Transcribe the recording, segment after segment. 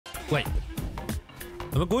Wait.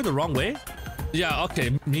 Am I going the wrong way? Yeah,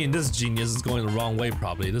 okay. Me and this genius is going the wrong way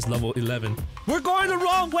probably. This level 11. We're going the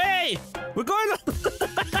wrong way! We're going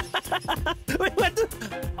the... Wait, what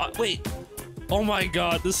the... wait. Oh my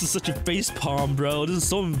god, this is such a face palm, bro. This is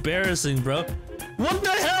so embarrassing, bro. What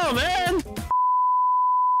the hell, man?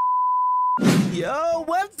 Yo,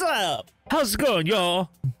 what's up? How's it going, y'all?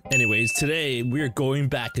 Anyways, today we're going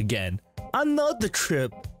back again. Another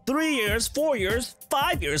trip. 3 years, 4 years,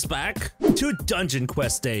 5 years back to Dungeon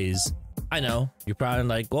Quest days. I know, you're probably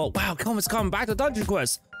like, well, wow, Kelvingts coming back to Dungeon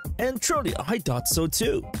Quest. And truly, I thought so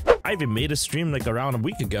too. I even made a stream like around a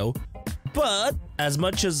week ago. But as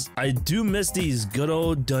much as I do miss these good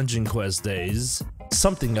old Dungeon Quest days,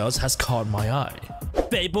 something else has caught my eye.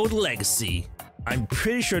 Fabled Legacy. I'm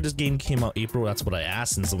pretty sure this game came out April. That's what I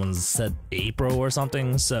asked, and someone said April or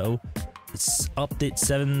something. So it's update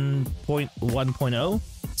 7.1.0.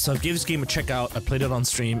 So I gave this game a check out. I played it on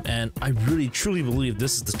stream, and I really truly believe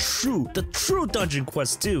this is the true Dungeon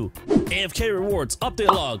Quest 2. AFK rewards, update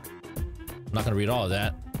log. I'm not gonna read all of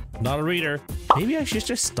that. Not a reader. Maybe I should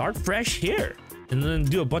just start fresh here and then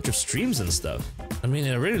do a bunch of streams and stuff. I mean,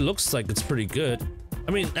 it really looks like it's pretty good.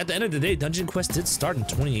 I mean, at the end of the day, Dungeon Quest did start in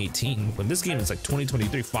 2018, but this game is like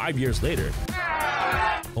 2023, 5 years later.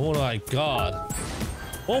 Oh my god.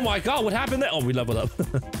 Oh my god, what happened there? Oh, we leveled up.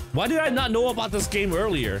 Why did I not know about this game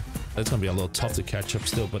earlier? It's gonna be a little tough to catch up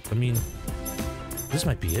still, but I mean, this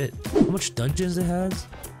might be it. How much dungeons it has?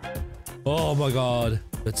 Oh my god.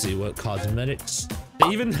 Let's see, what cosmetics? They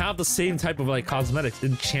even have the same type of like cosmetics.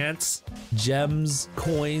 Enchants, gems,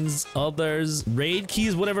 coins, others, raid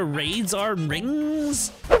keys, whatever raids are,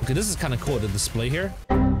 rings. Okay, this is kind of cool, the display here.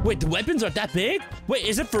 Wait, the weapons are that big? Wait,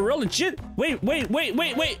 is it for real and shit? Wait.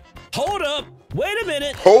 Hold up. Wait a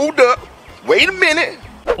minute. Hold up. Wait a minute.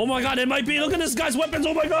 Oh my god, it might be. Look at this guy's weapons.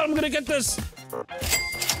 Oh my god, I'm gonna get this.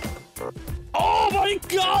 Oh my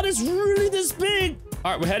god, it's really this big.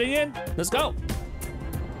 All right, we're heading in. Let's go.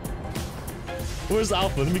 Where's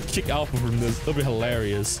Alpha? Let me kick Alpha from this. That'll be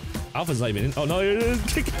hilarious. Alpha's not even in. Oh no, you didn't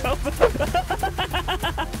kick Alpha.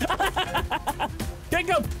 Kick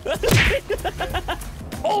him.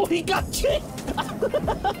 Oh, he got kicked.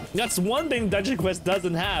 That's one thing Dungeon Quest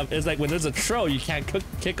doesn't have, is like when there's a troll, you can't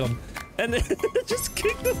kick him. And then just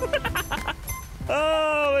kick him.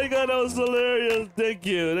 Oh my god, that was hilarious. Thank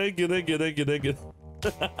you. I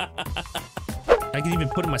can even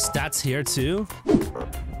put in my stats here too.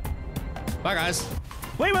 Bye guys.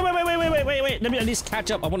 Wait. Let me at least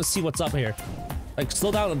catch up. I want to see what's up here. Like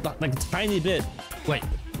slow down like a tiny bit. Wait.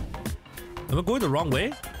 Am I going the wrong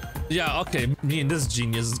way? Yeah, okay. Me and this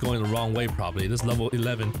genius is going the wrong way probably. This level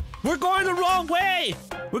 11. We're going the wrong way!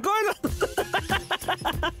 We're going the...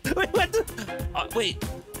 Wait, what the... wait.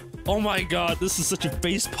 Oh my god, this is such a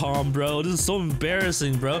face palm, bro. This is so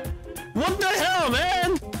embarrassing, bro. What the hell,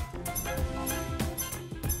 man?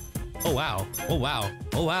 Oh wow. Oh wow.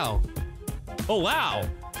 Oh wow. Oh wow.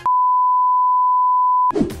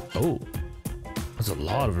 Oh. That's a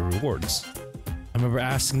lot of rewards. I remember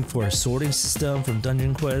asking for a sorting system from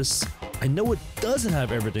Dungeon Quest. I know it doesn't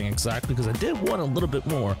have everything exactly because I did want a little bit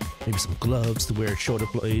more. Maybe some gloves to wear, shoulder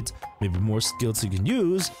blades, maybe more skills you can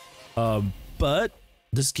use. But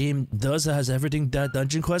this game has everything that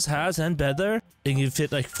Dungeon Quest has and better. You can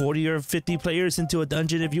fit like 40 or 50 players into a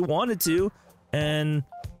dungeon if you wanted to. And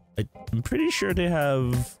I'm pretty sure they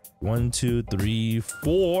have 1, 2, 3,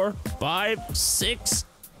 4, 5, 6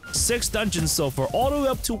 dungeons so far, all the way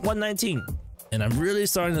up to 119. And I'm really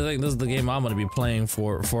starting to think this is the game I'm gonna be playing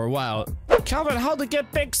for a while. Calvin, how to get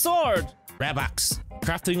big sword? Roblox.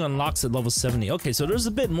 Crafting unlocks at level 70. Okay, so there's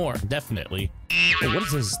a bit more, definitely. Hey, what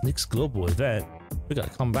is this next global event? We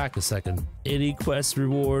gotta come back a second. 80 quest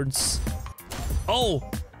rewards. Oh,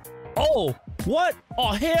 what?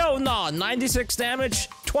 Oh, hell no. 96 damage,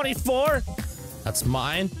 24. That's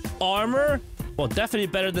mine. Armor. Well, definitely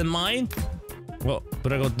better than mine. Well,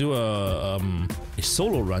 but I gotta do a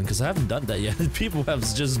solo run because I haven't done that yet. People have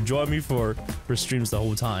just joined me for streams the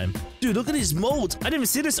whole time. Dude, look at these modes. I didn't even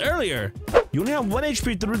see this earlier. You only have 1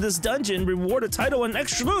 HP through this dungeon. Reward a title and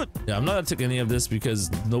extra loot. Yeah, I'm not gonna take any of this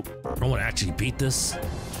because nope. I don't want to actually beat this.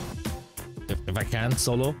 If I can,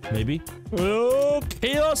 solo, maybe. Oh,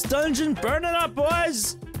 Chaos Dungeon, burn it up,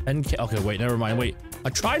 boys. And okay, wait, never mind. Wait, I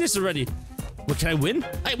tried this already. What, can I win?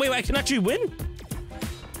 Wait, I can actually win?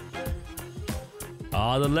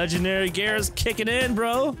 Oh, the legendary gear is kicking in,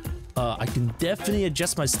 bro. I can definitely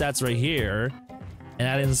adjust my stats right here and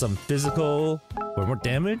add in some physical for more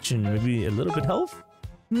damage and maybe a little bit health.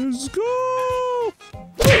 Let's go!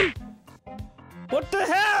 What the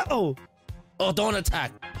hell? Oh, don't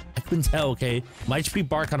attack. I couldn't tell, okay? My HP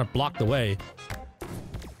bar kind of blocked the way.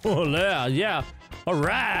 Oh yeah, yeah. All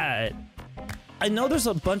right. I know there's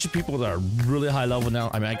a bunch of people that are really high level now.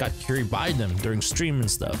 I mean, I got carried by them during stream and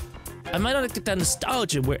stuff. I might not get that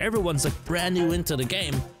nostalgia where everyone's like brand new into the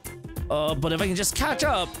game. But if I can just catch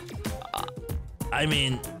up, I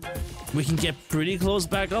mean, we can get pretty close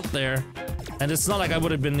back up there. And it's not like I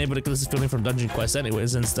would have been able to get this feeling from Dungeon Quest anyway,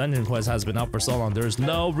 since Dungeon Quest has been out for so long. There's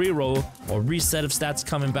no reroll or reset of stats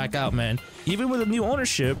coming back out, man. Even with a new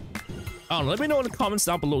ownership. I don't know, let me know in the comments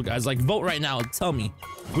down below, guys. Like, vote right now. Tell me,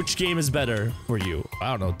 which game is better for you?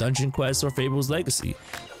 I don't know, Dungeon Quest or Fable's Legacy?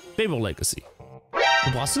 Fable Legacy.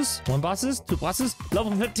 2 bosses? 1 bosses? 2 bosses?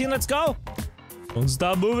 Level 15, let's go! Don't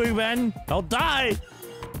stop moving, man. I'll die.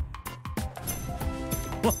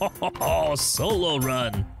 Oh, solo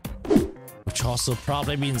run. Which also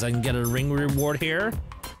probably means I can get a ring reward here.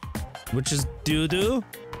 Which is doo-doo.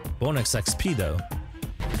 Bonus XP, though.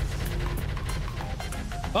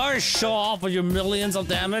 Oh, show off with your millions of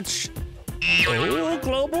damage. Oh,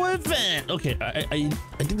 global event. Okay, I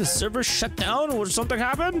think the server shut down or something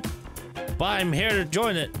happened. But I'm here to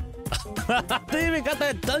join it. They even got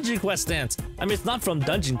that Dungeon Quest dance. I mean, it's not from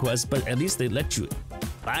Dungeon Quest, but at least they let you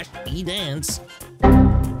flash dance.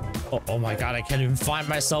 Oh my god, I can't even find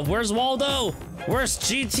myself. Where's Waldo? Where's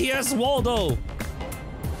GTS Waldo?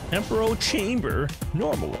 Emperor Chamber.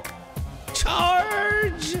 Normal.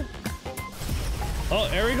 Charge! Oh,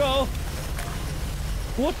 there we go.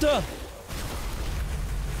 What the?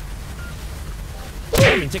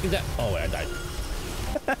 I mean, taking that. Oh, wait, I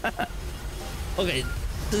died. Okay,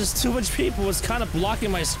 there's too much people. It's kind of blocking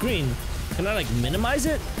my screen. Can I, like, minimize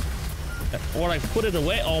it? Or, like, put it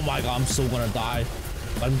away? Oh my god, I'm so gonna die.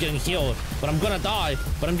 But I'm getting healed. But I'm gonna die.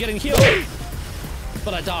 But I'm getting healed.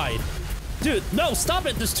 But I died. Dude, no, stop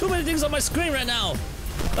it. There's too many things on my screen right now.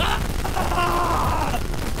 Ah!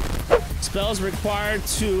 Spells required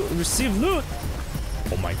to receive loot.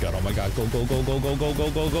 Oh my god, oh my god. Go, go, go, go, go, go, go,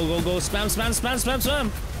 go, go, go, go. Spam, spam, spam, spam, spam.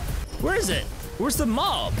 Where is it? Where's the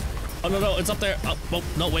mob? Oh, no, no, it's up there. Oh,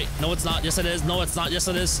 no, wait. No, it's not. Yes, it is. No, it's not. Yes,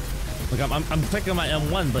 it is. Look, I'm clicking my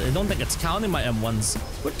M1, but I don't think it's counting my M1s.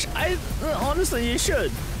 Which honestly, you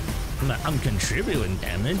should. I'm contributing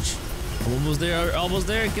damage. Almost there, almost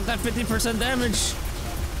there. Get that 50% damage.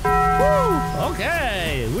 Woo!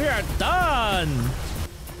 Okay, we are done.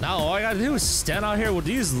 Now all I gotta do is stand out here with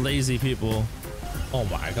these lazy people. Oh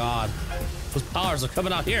my god. Those powers are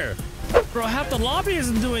coming out here. Bro, half the lobby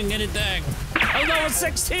isn't doing anything. I'm level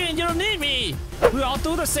 16, you don't need me. We all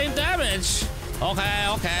do the same damage. Okay,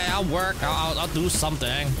 okay, I'll work. I'll do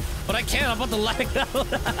something. But I can't, I'm about to lag out.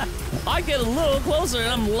 I get a little closer and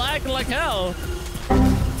I'm lagging like hell.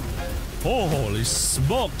 Holy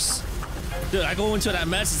smokes. Dude, I go into that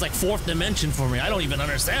mess, it's like 4th dimension for me. I don't even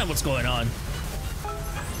understand what's going on.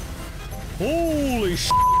 Holy sh!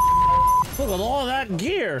 Look at all that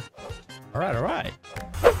gear. All right.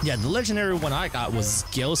 Yeah, the legendary one I got was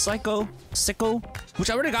Gale Sicko, which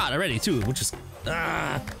I already got too, which is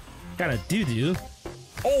kind of doo-doo.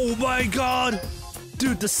 Oh my god,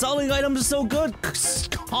 dude, the selling items are so good.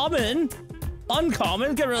 Common,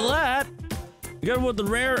 uncommon, get rid of that. Get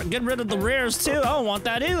rid of the rares too. I don't want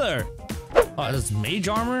that either. Oh, this mage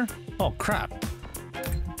armor. Oh crap.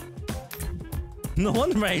 No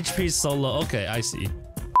wonder my HP is so low. Okay, I see.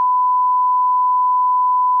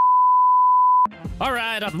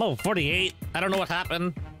 Alright, I'm level 48. I don't know what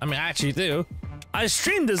happened. I mean, I actually do. I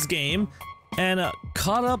streamed this game and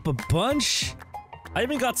caught up a bunch. I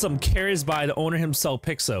even got some carries by the owner himself,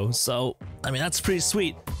 Pixo. So, I mean, that's pretty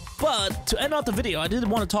sweet. But to end off the video, I did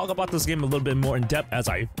want to talk about this game a little bit more in depth as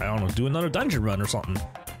I don't know, do another dungeon run or something.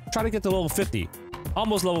 Try to get to level 50.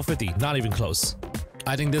 Almost level 50, not even close.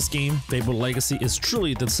 I think this game, Fable Legacy, is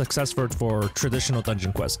truly the success for traditional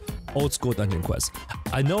Dungeon Quest, old school Dungeon Quest.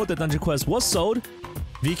 I know that Dungeon Quest was sold.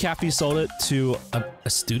 VCafe sold it to a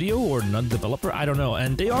studio or another developer, I don't know,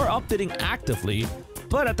 and they are updating actively.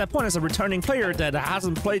 But at that point, as a returning player that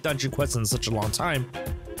hasn't played Dungeon Quest in such a long time,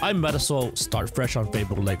 I might as well start fresh on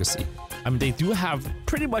Fable Legacy. I mean, they do have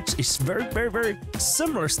pretty much a very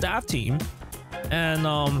similar staff team, and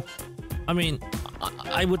I mean,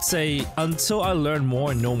 I would say until I learn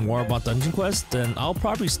more and know more about Dungeon Quest, then I'll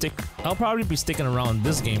probably be sticking around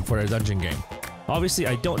this game for a dungeon game. Obviously,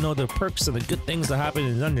 I don't know the perks and the good things that happen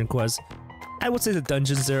in Dungeon Quest. I would say the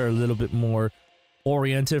dungeons there are a little bit more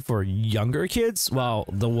oriented for younger kids, while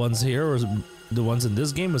the ones here, or the ones in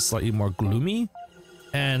this game, is slightly more gloomy.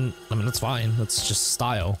 And I mean, that's fine. That's just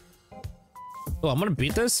style. Oh, I'm gonna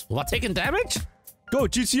beat this while taking damage? Go,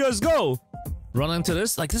 GTS, go! Run into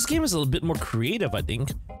this. Like, this game is a little bit more creative, I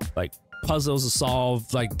think. Like, puzzles to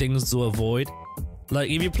solve, like, things to avoid. Like,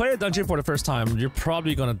 if you play a dungeon for the first time, you're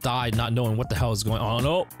probably gonna die not knowing what the hell is going on.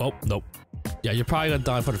 Oh, nope. Yeah, you're probably gonna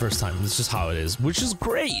die for the first time. It's just how it is, which is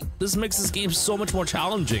great. This makes this game so much more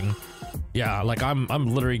challenging. Yeah, like I'm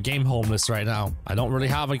literally game homeless right now. I don't really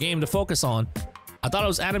have a game to focus on. I thought it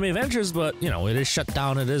was Anime Adventures, but you know, it is shut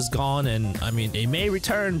down, it is gone, and I mean, it may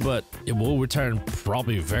return, but it will return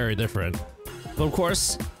probably very different. But of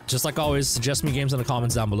course, just like always, suggest me games in the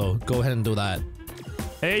comments down below. Go ahead and do that.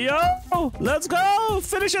 Hey yo, let's go!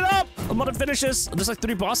 Finish it up! I'm gonna finish this. There's like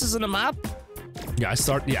 3 bosses in the map. Yeah, I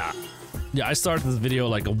started this video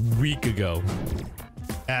like a week ago.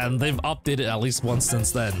 And they've updated at least once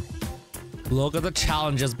since then. Look at the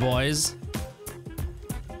challenges, boys.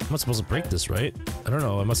 I'm not supposed to break this, right? I don't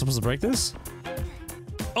know. Am I supposed to break this?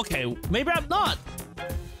 Okay, maybe I'm not.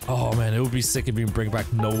 Oh man, it would be sick if you bring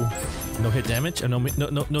back no hit damage and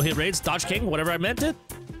no hit rates. Dodge King, whatever I meant it.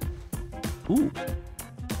 Ooh.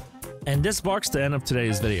 And this marks the end of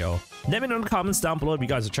today's video. Let me know in the comments down below if you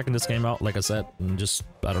guys are checking this game out, like I said, and just,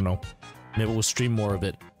 I don't know, maybe we'll stream more of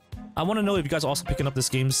it. I want to know if you guys are also picking up this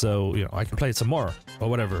game so, you know, I can play it some more, or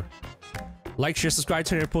whatever. Like, share, subscribe,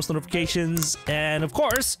 turn on your post notifications, and of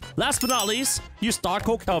course, last but not least, use star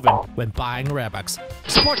code Kelvin when buying Roblox.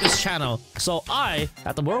 Support this channel so I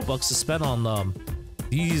have the Robux to spend on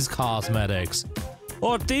these cosmetics.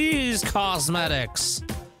 Or these cosmetics!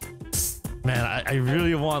 Man, I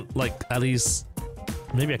really want, like, at least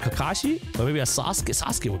maybe a Kakashi? Or maybe a Sasuke?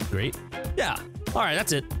 Sasuke would be great. Yeah. Alright,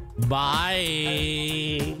 that's it.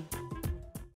 Bye.